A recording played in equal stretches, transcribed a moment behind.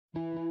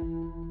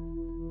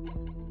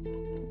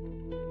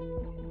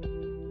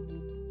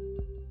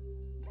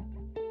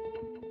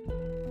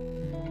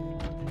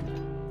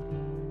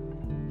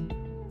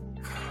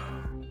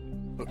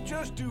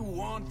Just do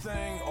one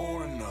thing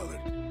or another.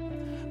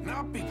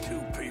 Not be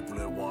two people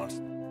at once.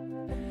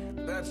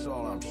 That's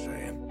all I'm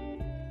saying.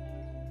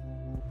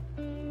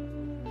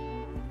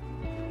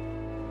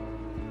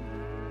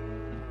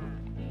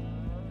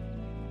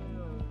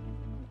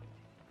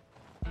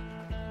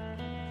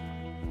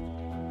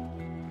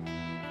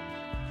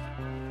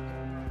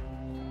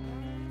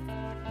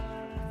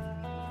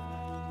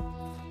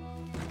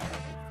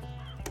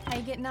 How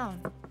you getting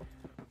on?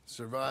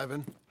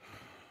 Surviving.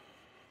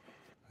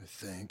 I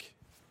think.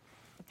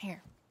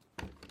 Here.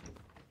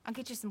 I'll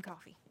get you some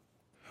coffee.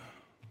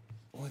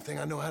 Only thing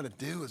I know how to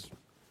do is...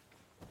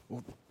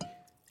 Well,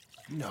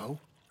 you know,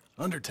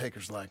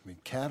 undertakers like me.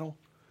 Cattle,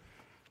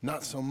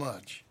 not so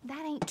much.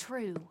 That ain't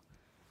true.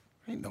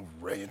 Ain't no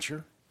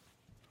rancher.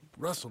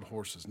 Rustled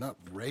horses, not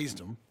raised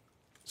them.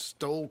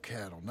 Stole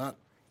cattle, not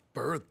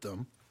birthed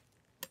them.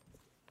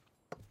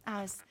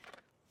 I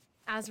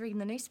was reading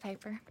the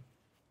newspaper.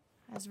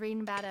 I was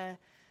reading about a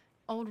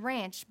old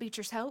ranch,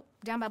 Beecher's Hope,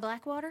 down by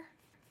Blackwater.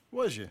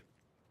 Was you?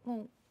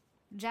 Well,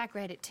 Jack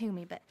read it to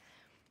me, but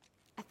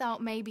I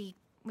thought maybe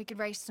we could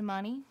raise some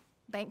money.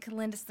 Bank could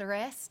lend us the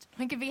rest.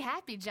 We could be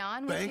happy,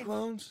 John. Bank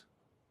loans?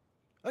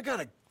 I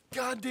got a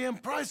goddamn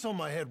price on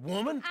my head,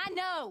 woman. I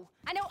know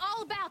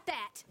all about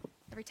that.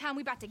 Every time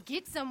we about to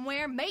get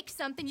somewhere, make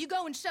something, you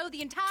go and show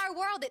the entire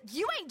world that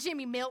you ain't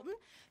Jimmy Milton.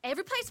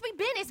 Every place we've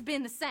been, it's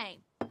been the same.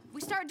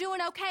 We start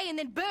doing okay, and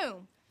then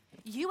boom.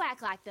 You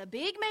act like the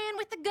big man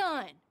with the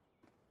gun.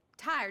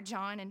 Tired,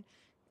 John, and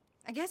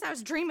I guess I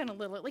was dreaming a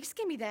little. At least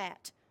give me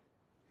that.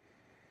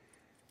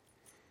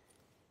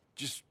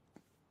 Just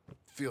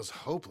feels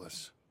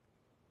hopeless.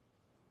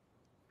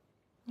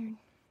 You're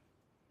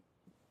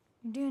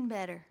doing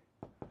better.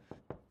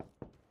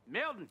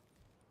 Milton!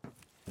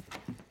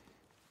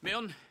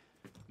 Milton,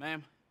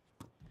 ma'am.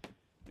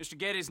 Mr.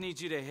 Geddes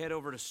needs you to head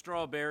over to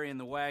Strawberry in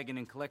the wagon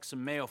and collect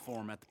some mail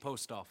for him at the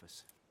post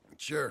office.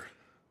 Sure.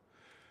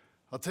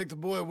 I'll take the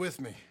boy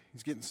with me.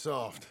 He's getting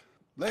soft.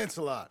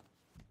 Lancelot.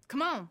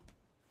 Come on.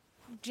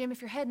 Jim,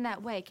 if you're heading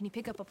that way, can you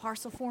pick up a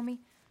parcel for me?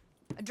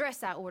 A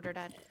dress I ordered.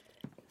 I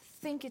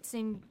think it's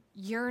in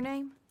your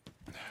name?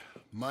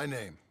 My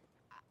name.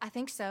 I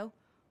think so.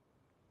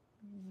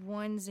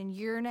 One's in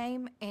your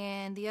name,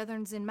 and the other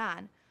one's in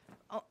mine.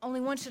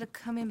 Only one should have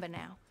come in by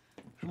now.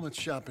 How much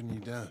shopping you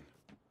done?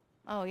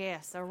 Oh,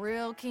 yes, a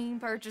real keen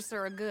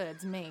purchaser of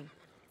goods, me.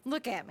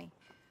 Look at me.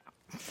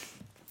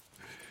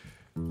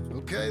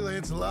 Okay,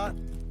 Lancelot.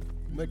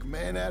 Make a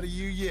man out of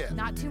you yet.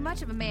 Not too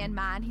much of a man,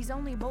 mine. He's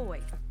only a boy.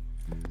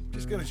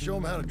 Just gonna show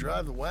him how to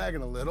drive the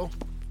wagon a little.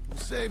 We'll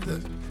save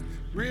the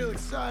real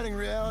exciting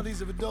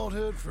realities of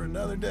adulthood for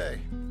another day.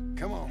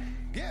 Come on,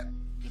 get.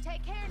 You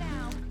take care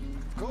now.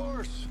 Of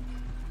course.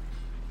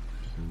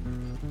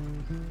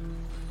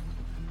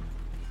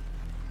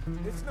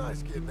 It's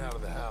nice getting out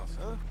of the house,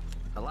 huh?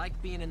 I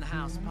like being in the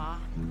house, Pa.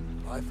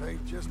 Life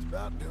ain't just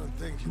about doing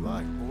things you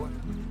like, boy.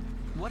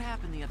 What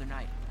happened the other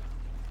night?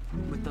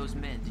 With those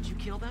men, did you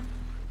kill them?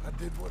 I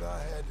did what I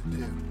had to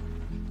do.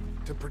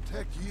 To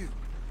protect you.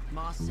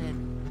 Ma said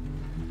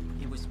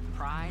it was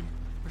pride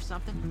or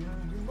something?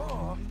 Your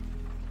Ma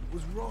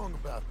was wrong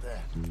about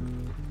that.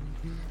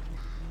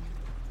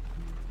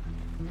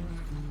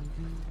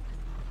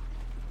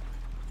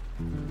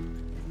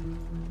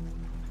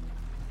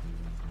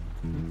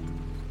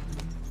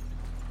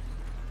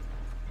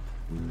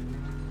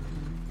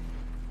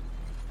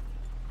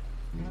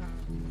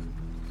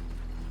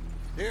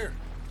 Here.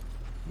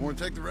 Want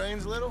to take the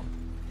reins a little?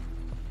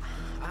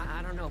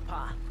 I don't know,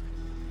 Pa.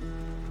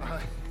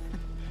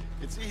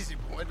 It's easy,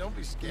 boy. Don't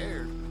be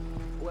scared.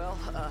 Well,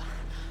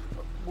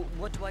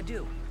 what do I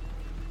do?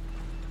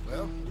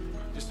 Well,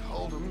 just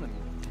hold them and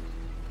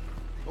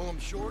pull them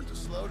short to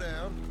slow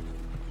down.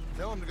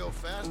 Tell them to go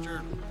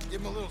faster.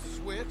 Give them a little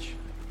switch.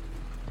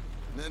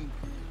 And then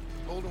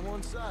hold to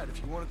one side if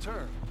you want to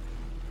turn.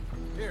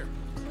 Here.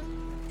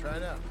 Try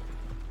it out.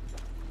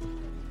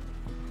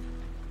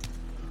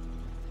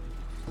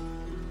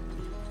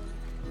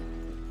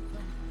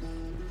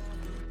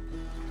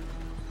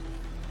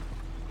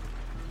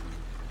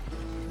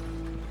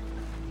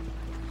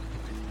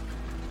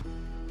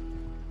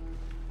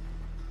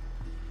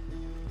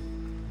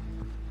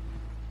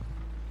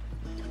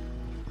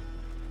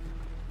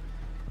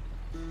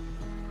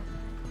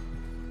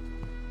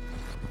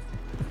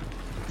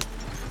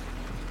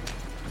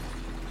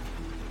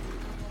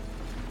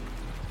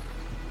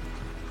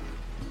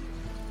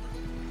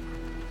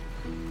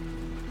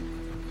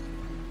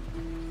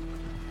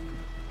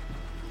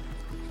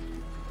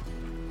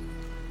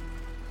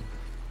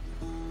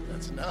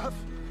 That's enough?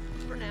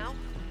 For now.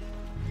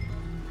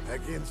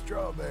 Back in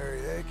Strawberry,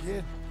 eh,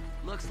 kid?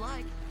 Looks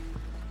like.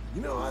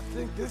 You know, I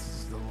think this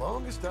is the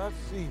longest I've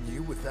seen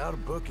you without a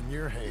book in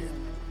your hand.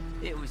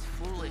 It was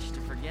foolish to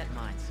forget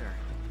mine, sir.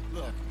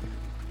 Look,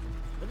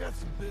 I got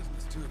some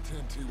business to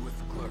attend to with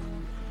the clerk.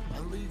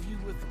 I'll leave you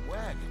with the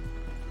wagon.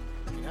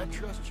 Can I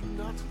trust you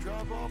not to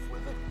drive off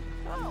with it?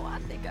 Oh, I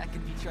think I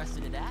could be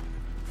trusted in that.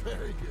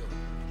 Very good.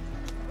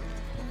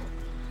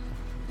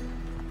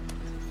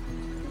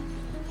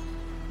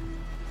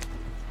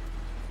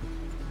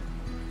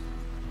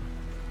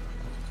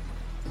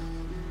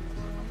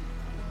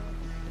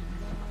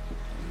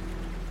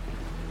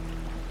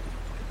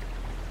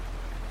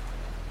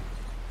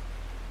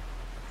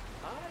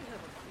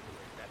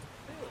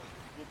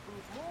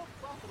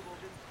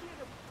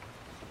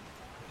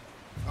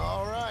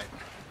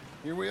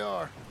 here we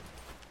are.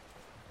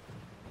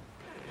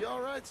 You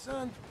all right,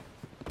 son?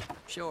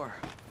 Sure.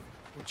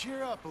 Well,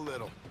 cheer up a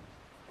little.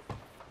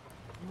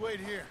 You wait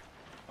here.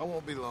 I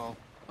won't be long.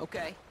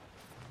 Okay.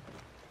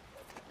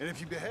 And if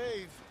you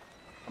behave,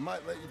 I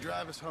might let you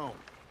drive us home.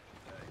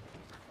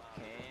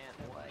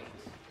 Can't wait.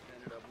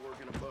 Ended up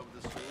working above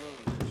the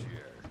saloon this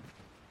year.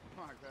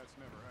 Like that's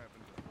never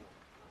happened before.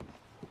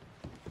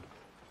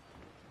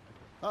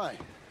 Hi,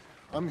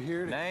 I'm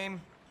here to... Name?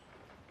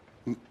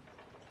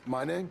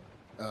 My name?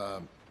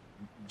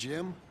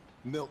 Jim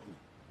Milton.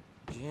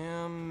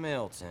 Jim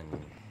Milton.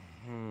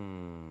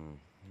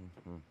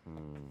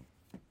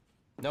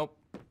 Nope,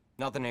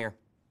 nothing here.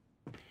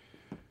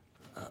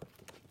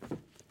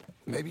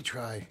 Maybe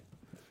try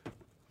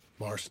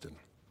Marston.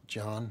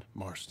 John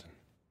Marston.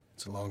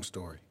 It's a long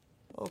story.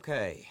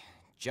 Okay,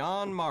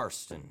 John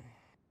Marston.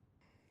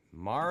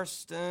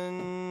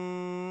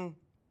 Marston...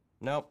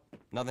 Nope,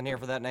 nothing here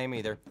for that name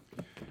either.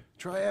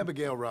 Try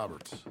Abigail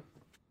Roberts.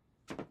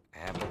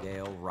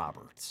 Abigail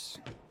Roberts.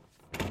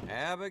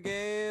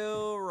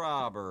 Abigail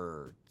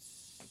Roberts.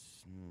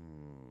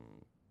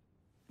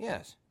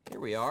 Yes, here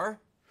we are.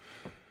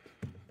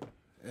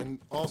 And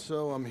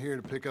also, I'm here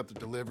to pick up the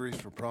deliveries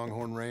for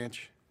Pronghorn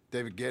Ranch.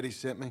 David Getty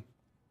sent me.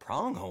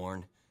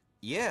 Pronghorn?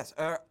 Yes,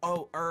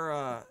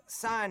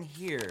 sign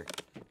here.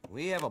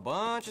 We have a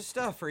bunch of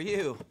stuff for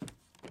you.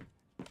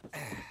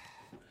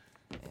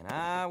 And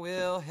I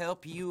will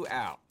help you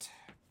out.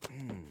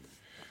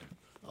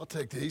 I'll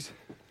take these.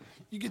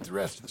 You get the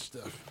rest of the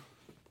stuff.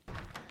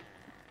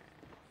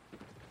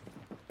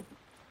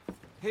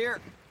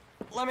 Here,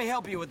 let me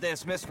help you with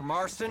this, Mr.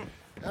 Marston.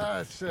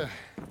 It's,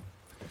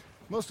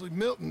 mostly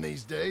Milton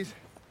these days.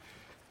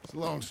 It's a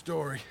long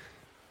story.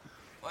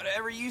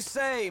 Whatever you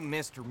say,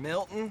 Mr.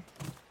 Milton.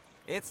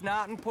 It's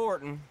not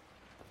important.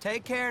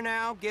 Take care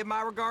now. Give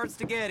my regards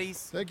to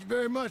Geddes. Thank you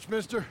very much,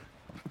 mister.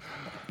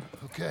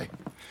 Okay,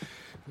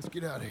 let's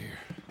get out of here.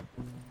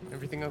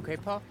 Everything okay,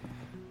 Pa?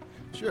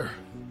 Sure.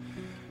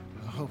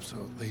 I hope so,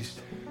 at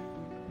least.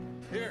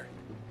 Here,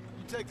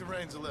 you take the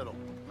reins a little.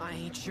 I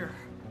ain't sure.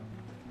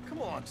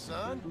 Come on,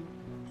 son.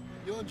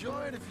 You'll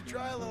enjoy it if you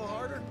try a little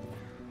harder.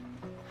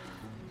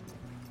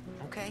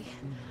 Okay.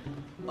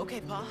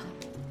 Okay, Pa.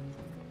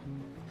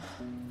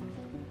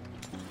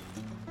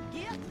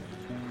 Yeah.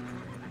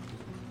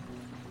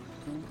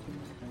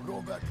 We're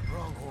going back to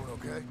Pronghorn,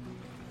 okay?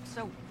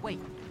 So, wait.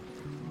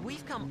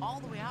 We've come all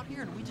the way out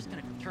here and we just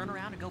gonna turn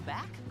around and go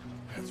back?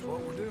 That's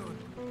what we're doing.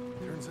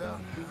 Turns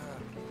out,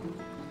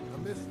 I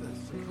missed the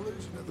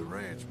seclusion of the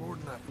ranch more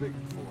than I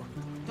figured for.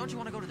 Don't you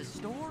want to go to the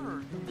store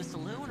or the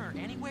saloon or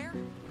anywhere?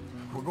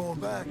 We're going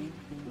back,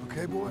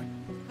 okay, boy?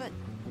 But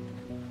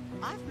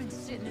I've been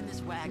sitting in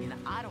this wagon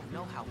I don't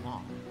know how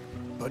long.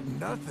 But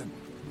nothing.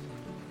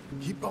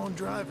 Keep on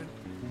driving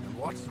and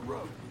watch the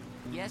road.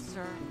 Yes,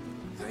 sir.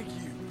 Thank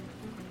you.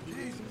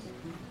 Jesus.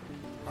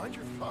 Find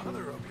your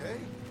father, okay?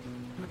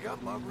 I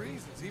got my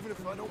reasons, even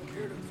if I don't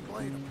care to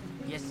explain them.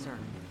 Yes, sir.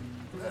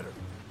 Better.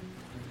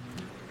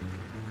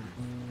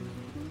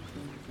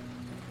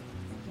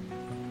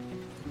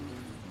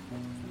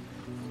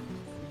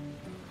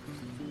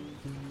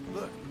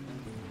 Look,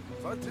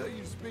 if I tell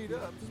you to speed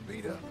up,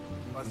 speed up.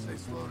 If I say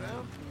slow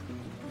down,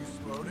 you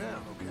slow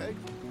down, okay?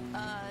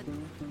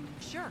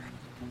 Sure.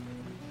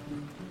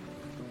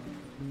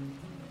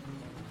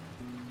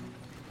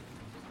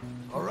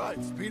 All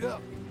right, speed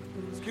up.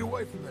 Let's get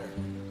away from there.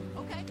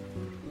 Okay.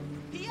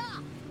 Yeah.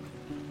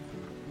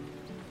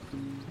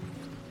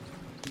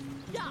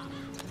 Yeah.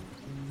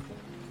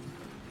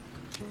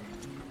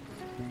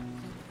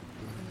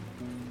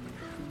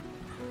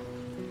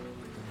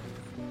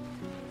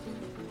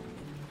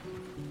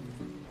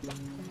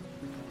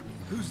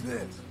 Who's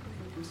this?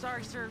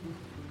 Sorry, sir.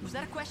 Was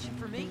that a question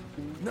for me?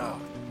 No,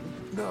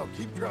 no,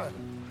 keep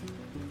driving.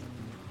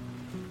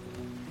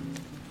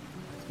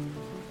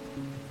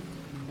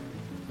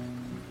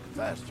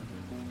 Faster.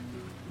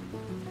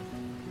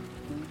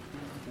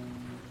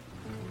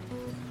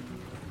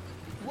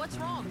 What's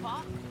wrong,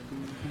 Pa?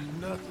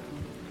 Nothing.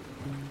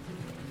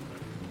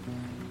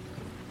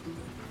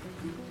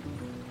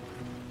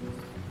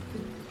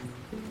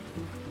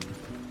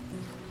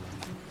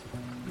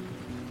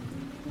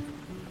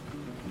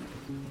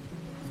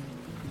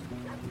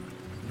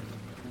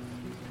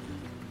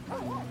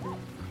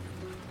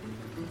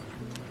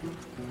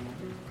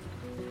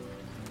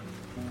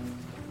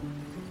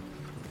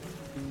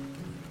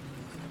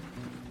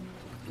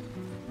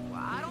 Well,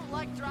 I don't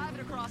like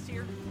driving across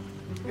here.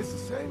 It's the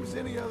same as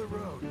any other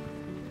road.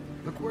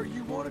 Look where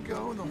you want to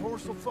go and the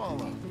horse will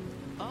follow.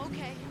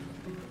 Okay.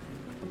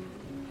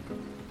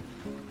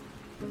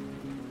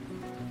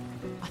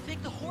 I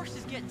think the horse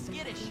is getting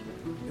skittish.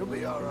 You'll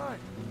be all right.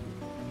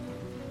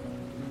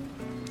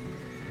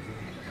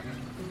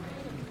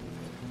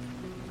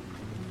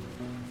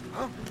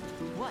 Huh?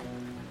 What?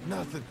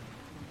 Nothing.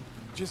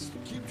 Just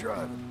keep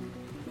driving.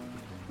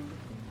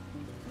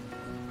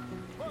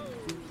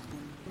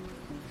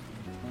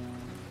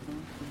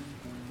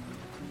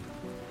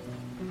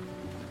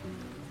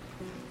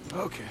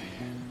 Okay.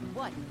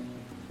 What?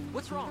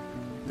 What's wrong?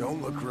 Don't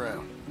look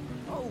around.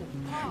 Oh,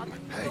 Pa,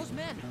 Hey. those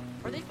men,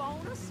 are they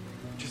following us?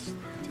 Just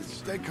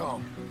stay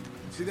calm.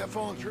 See that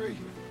fallen tree?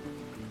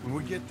 When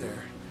we get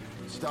there,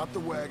 stop the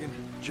wagon,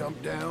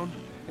 jump down,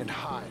 and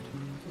hide.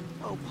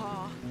 Oh,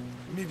 Pa.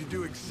 You need to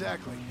do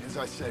exactly as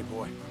I say,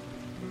 boy.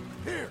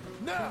 Here,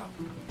 now!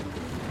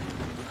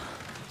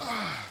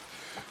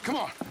 Come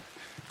on,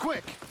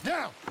 quick,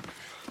 down!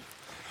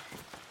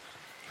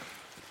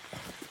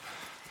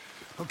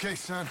 Okay,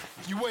 son,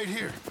 you wait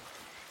here.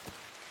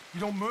 You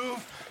don't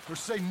move or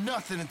say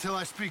nothing until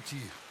I speak to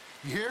you.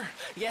 You hear?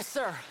 Yes,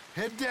 sir.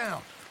 Head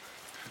down.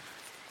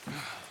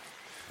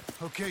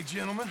 Okay,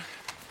 gentlemen,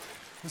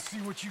 let's see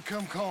what you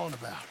come calling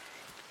about.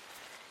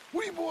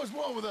 What do you boys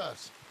want with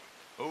us?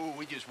 Oh,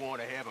 we just want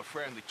to have a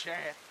friendly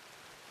chat.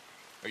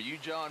 Are you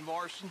John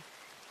Marston?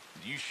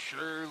 You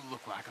sure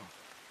look like him.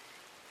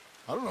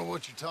 I don't know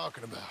what you're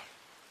talking about.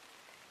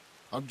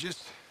 I'm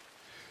just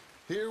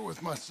here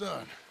with my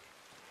son.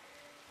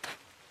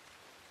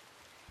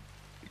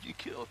 Did you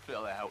kill a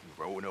fella out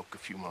in Roanoke a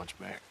few months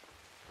back?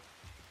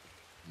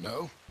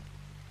 No,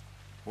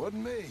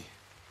 wasn't me.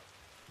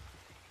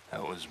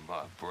 That was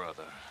my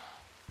brother.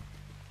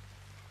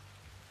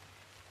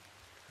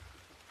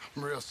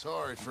 I'm real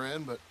sorry,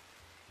 friend, but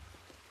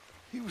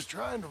he was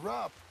trying to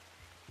rob.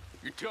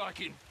 You're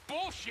talking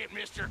bullshit,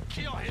 mister.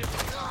 Kill him.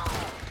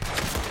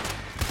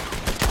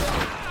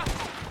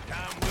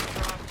 Time we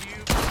dropped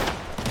you.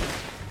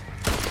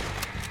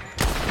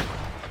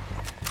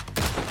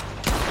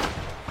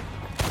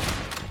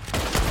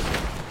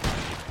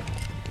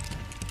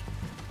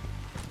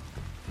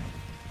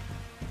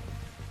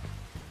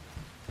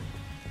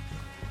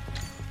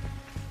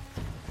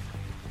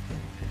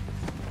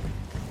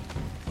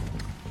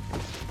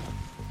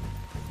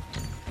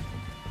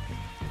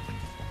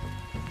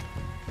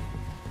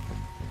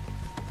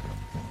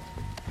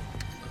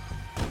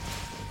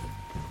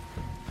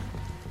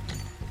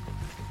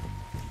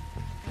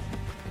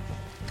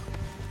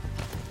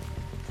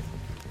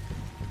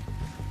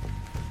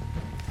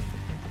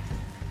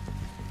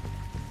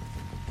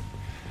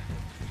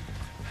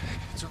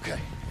 It's okay.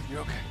 You're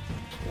okay.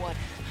 What?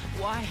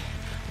 Why?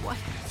 What?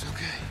 It's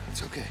okay.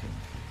 It's okay.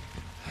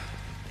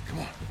 Come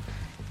on.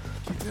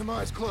 Keep them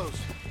eyes closed.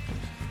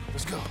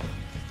 Let's go.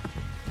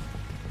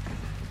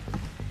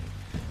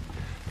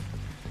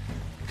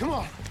 Come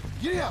on.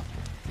 Get up.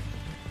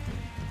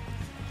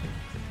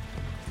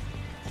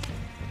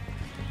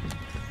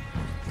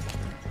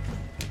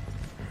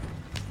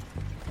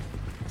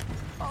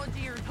 Oh,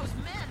 dear, those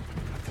men.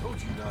 I told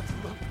you not to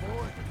look,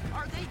 boy.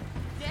 Are they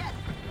dead?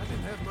 I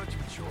didn't have much of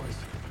a choice.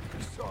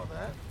 You saw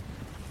that.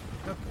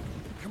 Now,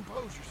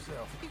 compose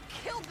yourself. You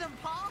killed them,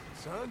 Pa.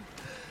 Son,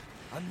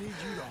 I need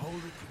you to hold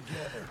it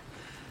together.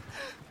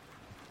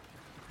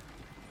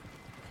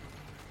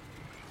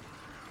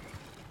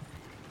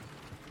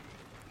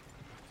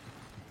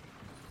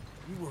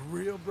 You were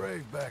real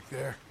brave back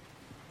there.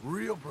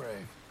 Real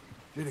brave.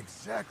 Did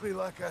exactly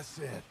like I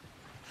said.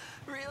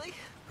 Really?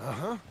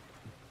 Uh-huh.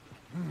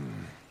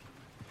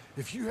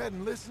 If you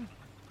hadn't listened,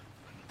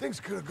 things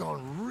could have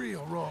gone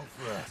real wrong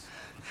for us.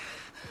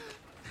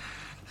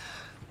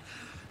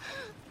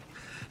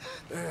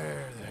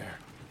 There.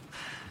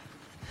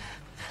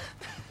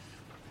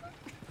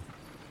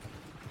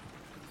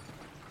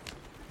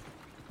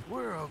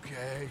 We're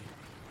okay.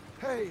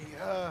 Hey,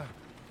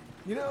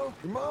 you know,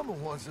 your mama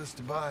wants us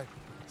to buy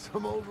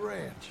some old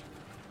ranch.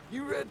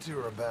 You read to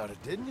her about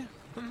it, didn't you?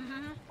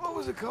 Mm-hmm. What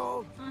was it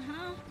called?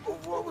 Mm-hmm.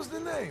 What was the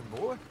name,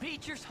 boy?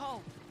 Beecher's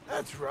Hope.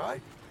 That's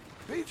right.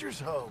 Beecher's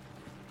Hope.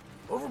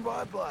 Over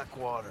by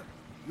Blackwater.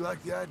 You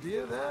like the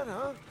idea of that,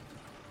 huh?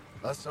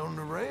 Us owning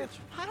a ranch?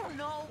 I don't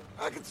know.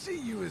 I could see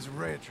you as a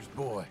rancher's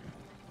boy.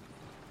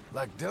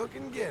 Like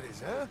Duncan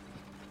Geddes, huh?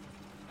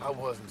 I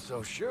wasn't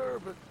so sure,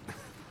 but...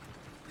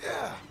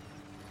 yeah.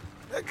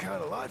 That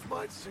kind of life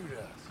might suit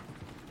us.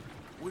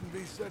 Wouldn't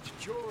be such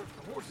a chore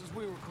if the horses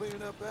we were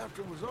cleaning up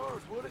after was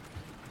ours, would it?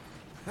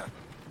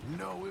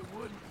 No, it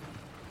wouldn't.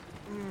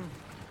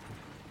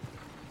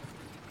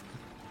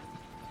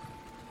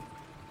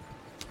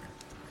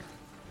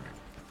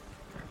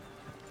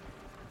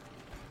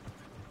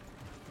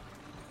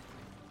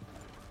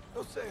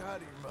 Go say hi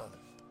to your mother.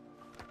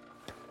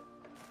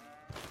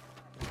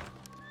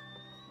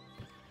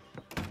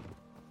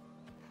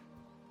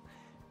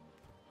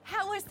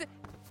 How was the...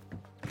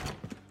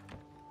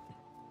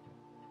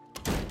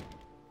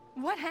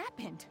 What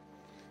happened?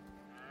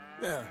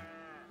 Yeah.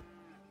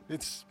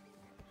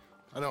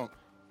 I don't...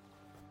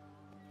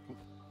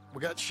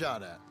 We got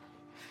shot at.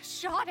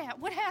 Shot at?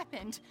 What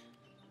happened?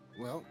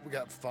 Well, we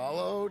got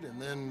followed, and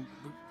then...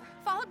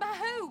 Followed by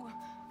who?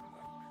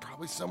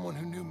 Probably someone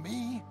who knew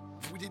me.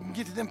 If we didn't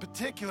get to them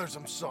particulars,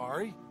 I'm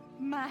sorry.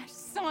 My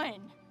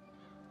son.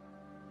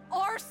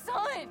 Our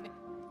son.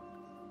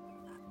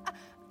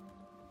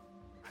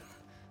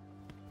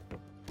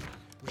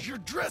 It was your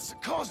dress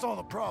that caused all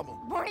the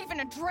problem. Weren't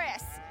even a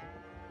dress.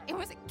 It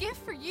was a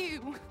gift for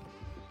you.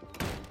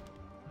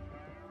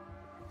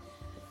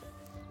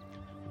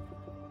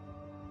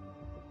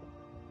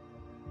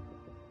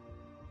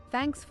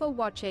 Thanks for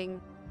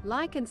watching.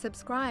 Like and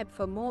subscribe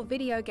for more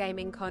video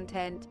gaming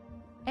content.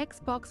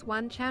 Xbox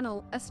One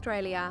Channel,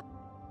 Australia.